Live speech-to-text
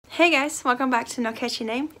Hey guys, welcome back to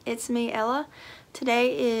nocatchyname. It's me, Ella.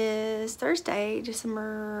 Today is Thursday,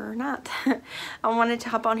 December 9th. I wanted to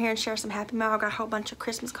hop on here and share some Happy Mail. I got a whole bunch of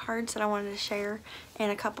Christmas cards that I wanted to share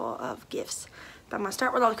and a couple of gifts. But I'm going to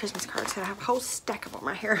start with all the Christmas cards. I have a whole stack of them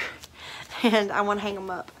right here. And I want to hang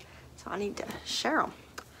them up. So I need to share them.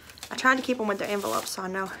 I tried to keep them with their envelopes so I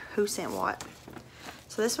know who sent what.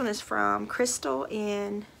 So this one is from Crystal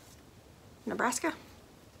in Nebraska,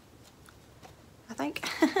 I think.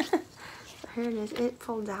 So here it is. It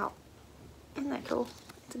folds out. Isn't that cool?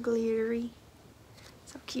 It's glittery.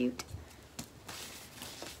 So cute.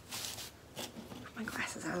 Put my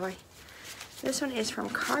glasses out of the way. This one is from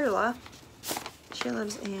Carla. She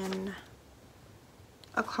lives in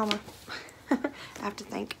Oklahoma. I have to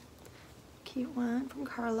think. Cute one from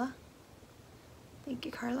Carla. Thank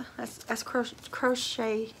you, Carla. That's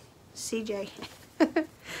Crochet CJ.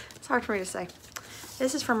 It's hard for me to say.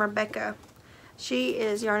 This is from Rebecca. She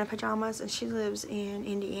is Yarn and Pajamas, and she lives in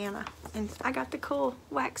Indiana. And I got the cool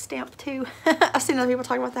wax stamp too. I've seen other people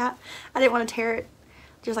talk about that. I didn't want to tear it,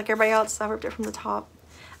 just like everybody else, so I ripped it from the top.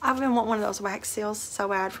 I've been wanting one of those wax seals so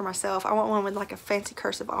bad for myself. I want one with like a fancy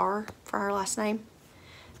cursive R for her last name.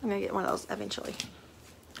 I'm gonna get one of those eventually.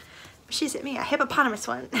 But she sent me a hippopotamus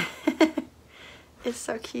one. It's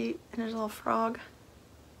so cute, and there's a little frog.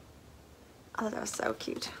 I thought that was so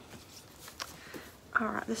cute.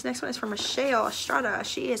 Alright, this next one is from Michelle Estrada.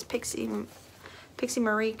 She is Pixie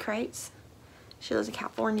Marie Crates. She lives in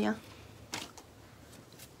California.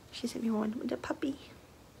 She sent me one with a puppy.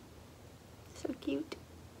 So cute.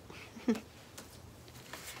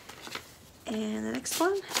 And the next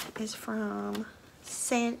one is from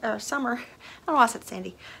Summer. I don't know why I said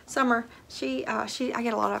Sandy. Summer. I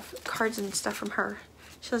get a lot of cards and stuff from her.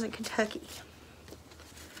 She lives in Kentucky.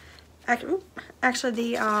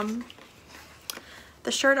 Actually,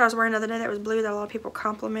 the shirt I was wearing the other day that was blue that a lot of people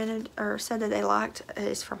complimented or said that they liked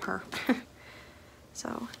is from her.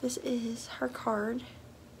 So this is her card.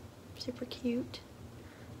 Super cute.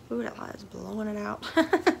 Ooh, that light is blowing it out.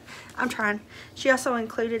 I'm trying. She also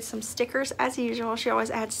included some stickers as usual. She always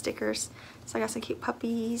adds stickers. So I got some cute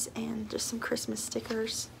puppies and just some Christmas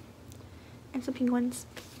stickers and some penguins.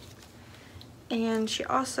 And she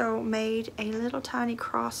also made a little tiny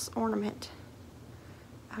cross ornament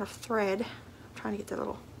out of thread. I'm trying to get the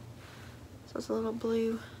little, so it's a little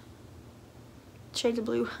blue, shades of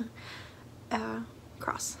blue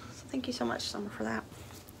cross. So thank you so much, Summer, for that.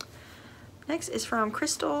 Next is from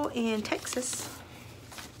Crystal in Texas.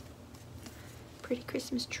 Pretty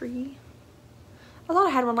Christmas tree. I thought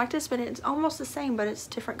I had one like this, but it's almost the same, but it's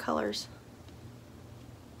different colors.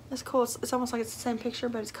 That's cool. It's almost like it's the same picture,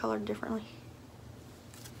 but it's colored differently.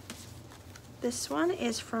 This one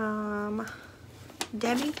is from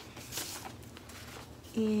Debbie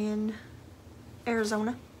in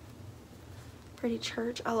Arizona. Pretty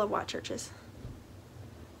church. I love white churches.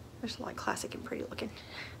 They're so like classic and pretty looking.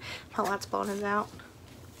 My light's blowing it out.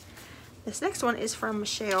 This next one is from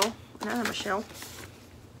Michelle. Another Michelle.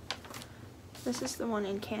 This is the one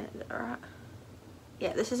in Canada, right?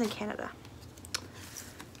 Yeah, this is in Canada.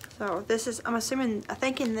 So this is, I'm assuming, I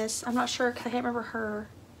think in this, I'm not sure because I can't remember her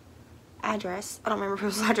address. I don't remember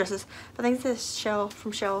people's addresses. But I think this is Shell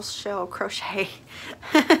from Shell's Shell Crochet.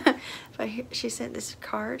 But here, she sent this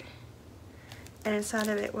card. And inside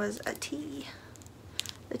of it was a tea.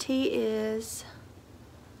 The tea is,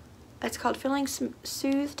 it's called Feeling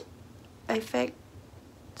Soothed Effect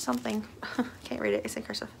something. Can't read it. It's in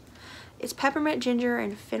cursive. It's peppermint, ginger,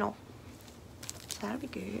 and fennel. So that'll be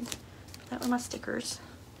good. That were my stickers.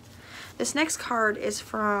 This next card is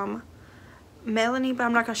from Melanie, but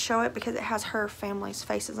I'm not going to show it because it has her family's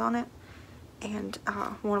faces on it. And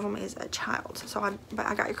one of them is a child. So but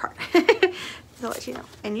I got your card. To let you know.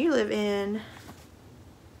 And you live in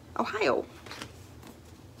Ohio.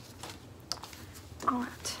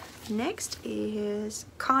 Alright. Next is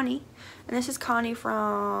Connie. And this is Connie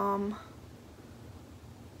from,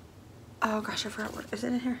 oh gosh, I forgot what, is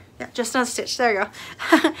it in here? Yeah, Just Unstitched. There you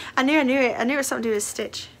go. I knew it. I knew it was something to do with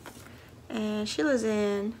Stitch. And she lives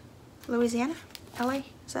in Louisiana? LA?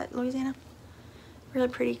 Is that Louisiana? Really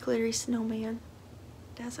pretty glittery snowman.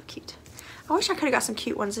 That's so cute. I wish I could have got some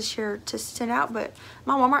cute ones this year to send out, but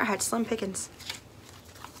my Walmart had slim pickings.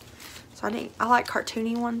 So I like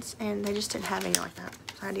cartoony ones, and they just didn't have any like that.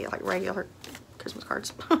 So I had to get like regular Christmas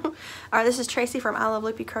cards. Alright, this is Tracy from I Love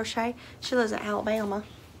Loopy Crochet. She lives in Alabama.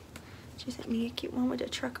 She sent me a cute one with a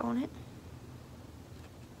truck on it.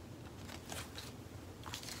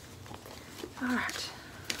 Alright.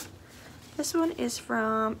 This one is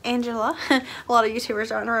from Angela. A lot of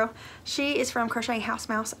YouTubers are in a row. She is from Crocheting House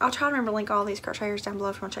Mouse. I'll try to remember to link all these crocheters down below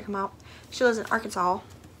if you want to check them out. She lives in Arkansas.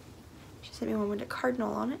 She sent me one with a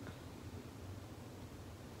cardinal on it.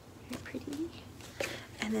 Very pretty.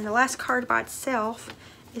 And then the last card by itself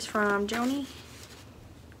is from Joni.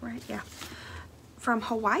 Right, yeah. From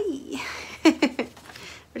Hawaii.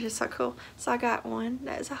 Which is so cool. So I got one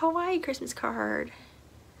that is a Hawaii Christmas card.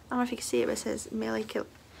 I don't know if you can see it, but it says Mele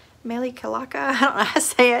Kalaka. I don't know how to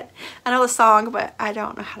say it. I know the song, but I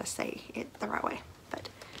don't know how to say it the right way. But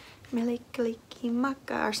Mele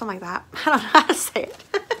Kalikimaka or something like that. I don't know how to say it.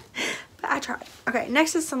 But I tried. Okay,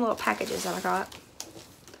 next is some little packages that I got.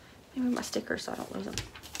 Maybe my stickers so I don't lose them.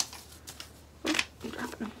 Ooh, I'm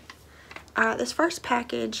dropping them. This first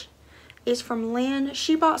package is from Lynn.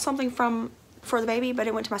 She bought something for the baby, but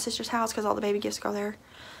it went to my sister's house because all the baby gifts go there.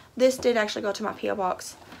 This did actually go to my P.O.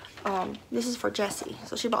 box. This is for Jesse.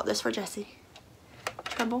 So she bought this for Jesse.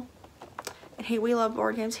 Treble. And we love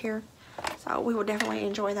board games here. So we will definitely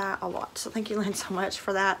enjoy that a lot. So thank you, Lynn, so much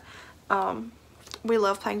for that. We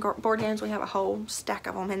love playing board games. We have a whole stack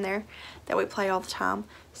of them in there that we play all the time.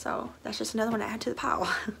 So that's just another one to add to the pile.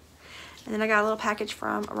 And then I got a little package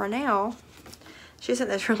from Ronell. She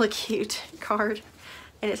sent this really cute card.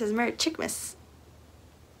 And it says, Merry Chickmas.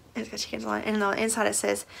 It's got chickens on it. And on the inside it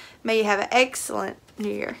says, may you have an excellent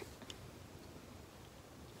New Year.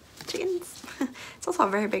 Chickens. It's also a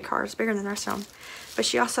very big card. It's bigger than the rest of them. But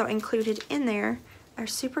she also included in there a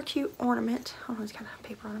super cute ornament. Oh, he's got a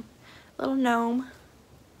paper on him. Little gnome.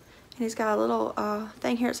 And he's got a little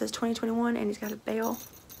thing here. It says 2021. And he's got a bell.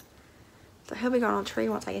 So he'll be going on a tree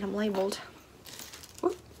once I get him labeled.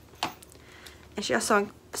 Whoop. And she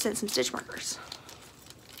also sent some stitch markers.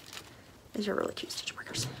 These are really cute stitch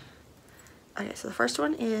markers. Okay, so the first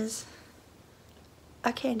one is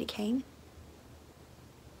a candy cane.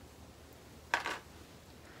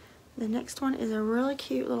 The next one is a really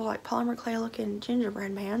cute little like polymer clay looking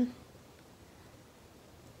gingerbread man.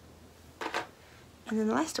 And then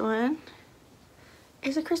the last one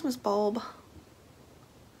is a Christmas bulb.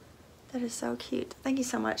 That is so cute. Thank you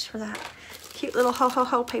so much for that cute little ho ho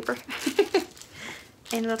ho paper.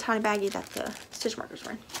 And a little tiny baggie that the stitch markers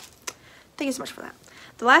were in. Thank you so much for that.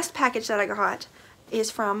 The last package that I got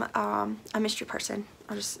is from a mystery person,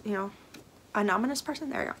 or just, you know, anonymous person.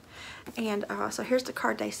 There you go. And so here's the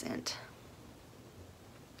card they sent.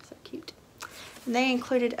 So cute. And they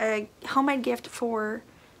included a homemade gift for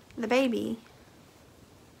the baby.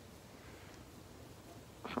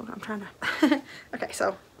 Hold on, I'm trying to. Okay, so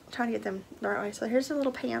I'm trying to get them the right way. So here's the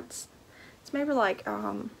little pants. It's maybe like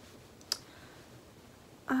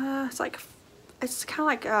it's kind of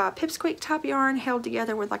like a pipsqueak type yarn held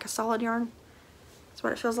together with like a solid yarn. That's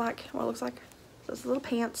what it feels like, what it looks like. So it's little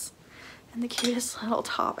pants and the cutest little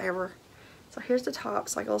top ever. So here's the top.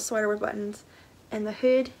 It's like a little sweater with buttons. And the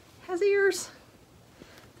hood has ears.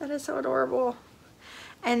 That is so adorable.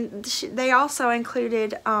 And they also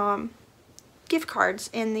included gift cards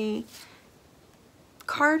in the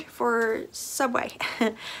card for Subway.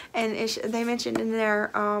 And they mentioned in there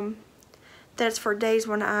that it's for days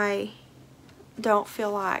when I don't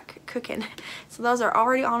feel like cooking. So those are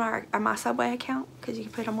already on my Subway account because you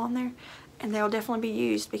can put them on there, and they'll definitely be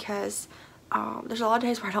used because there's a lot of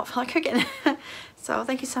days where I don't feel like cooking. So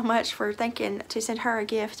thank you so much for thinking to send her a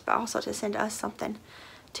gift, but also to send us something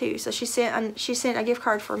too. So she sent a gift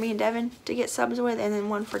card for me and Devin to get subs with, and then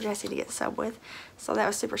one for Jesse to get sub with. So that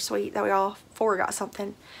was super sweet that we all four got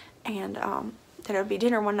something, and that it would be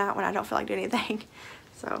dinner one night when I don't feel like doing anything.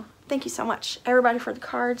 So thank you so much, everybody, for the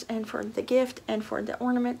cards and for the gift and for the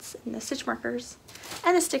ornaments and the stitch markers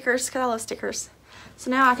and the stickers, because I love stickers.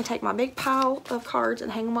 So now I can take my big pile of cards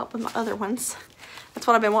and hang them up with my other ones. That's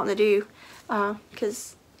what I've been wanting to do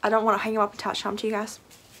because I don't want to hang them up until I show them to you guys.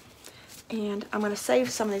 And I'm going to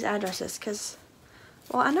save some of these addresses because,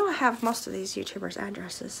 well, I know I have most of these YouTubers'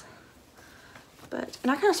 addresses.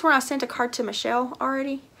 And I could have sworn I sent a card to Michelle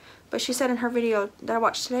already. But she said in her video that I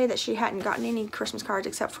watched today that she hadn't gotten any Christmas cards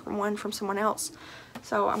except for one from someone else.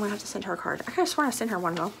 So I'm going to have to send her a card. I could have sworn I sent her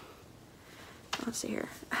one though. Let's see here.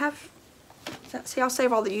 See, I'll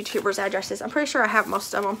save all the YouTubers' addresses. I'm pretty sure I have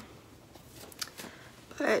most of them.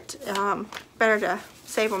 But better to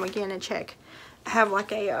save them again and check. I have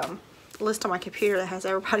like a list on my computer that has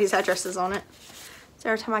everybody's addresses on it. So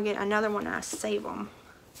every time I get another one, I save them.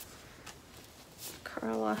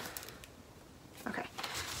 Carla. Okay.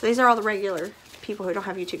 So these are all the regular people who don't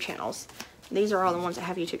have YouTube channels. These are all the ones that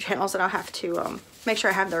have YouTube channels that I have to make sure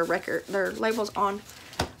I have their labels on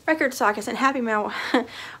record so I can send Happy Mail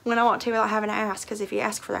when I want to without having to ask, because if you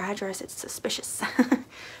ask for their address, it's suspicious.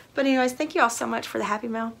 But anyways, thank you all so much for the Happy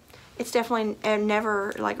Mail. It's definitely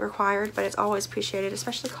never like required, but it's always appreciated,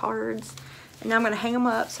 especially cards. And now I'm going to hang them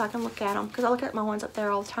up so I can look at them, because I look at my ones up there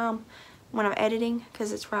all the time. when I'm editing,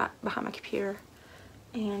 because it's right behind my computer.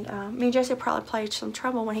 And me and Jesse will probably play some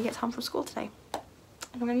trouble when he gets home from school today.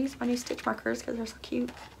 And I'm going to use my new stitch markers because they're so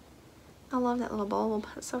cute. I love that little bulb.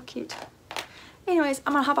 It's so cute. Anyways,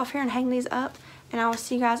 I'm going to hop off here and hang these up. And I will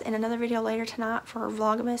see you guys in another video later tonight for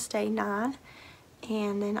Vlogmas Day 9.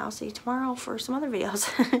 And then I'll see you tomorrow for some other videos.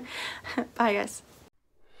 Bye, guys.